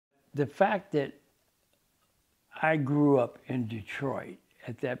the fact that I grew up in Detroit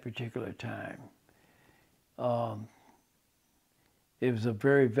at that particular time, it was a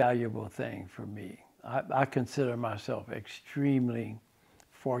very valuable thing for me. I consider myself extremely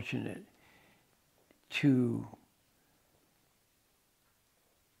fortunate to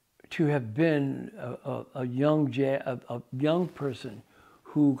have been a young person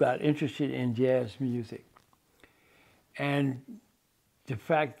who got interested in jazz music. And the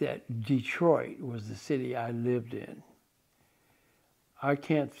fact that Detroit was the city I lived in, I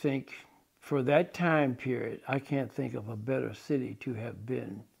can't think, for that time period, I can't think of a better city to have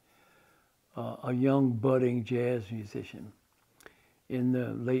been a young budding jazz musician in the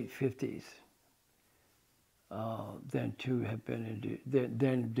late 50s than to have been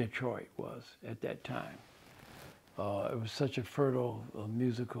than Detroit was at that time. It was such a fertile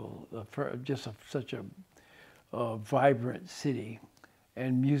musical, such a vibrant city,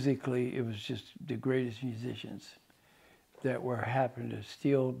 and musically it was just the greatest musicians that were happening to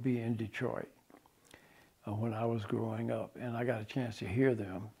still be in Detroit when I was growing up, and I got a chance to hear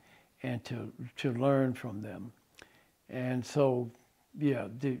them and to learn from them. And so, yeah,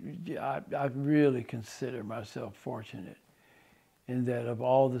 I really consider myself fortunate in that of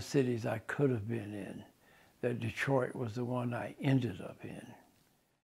all the cities I could have been in, that Detroit was the one I ended up in.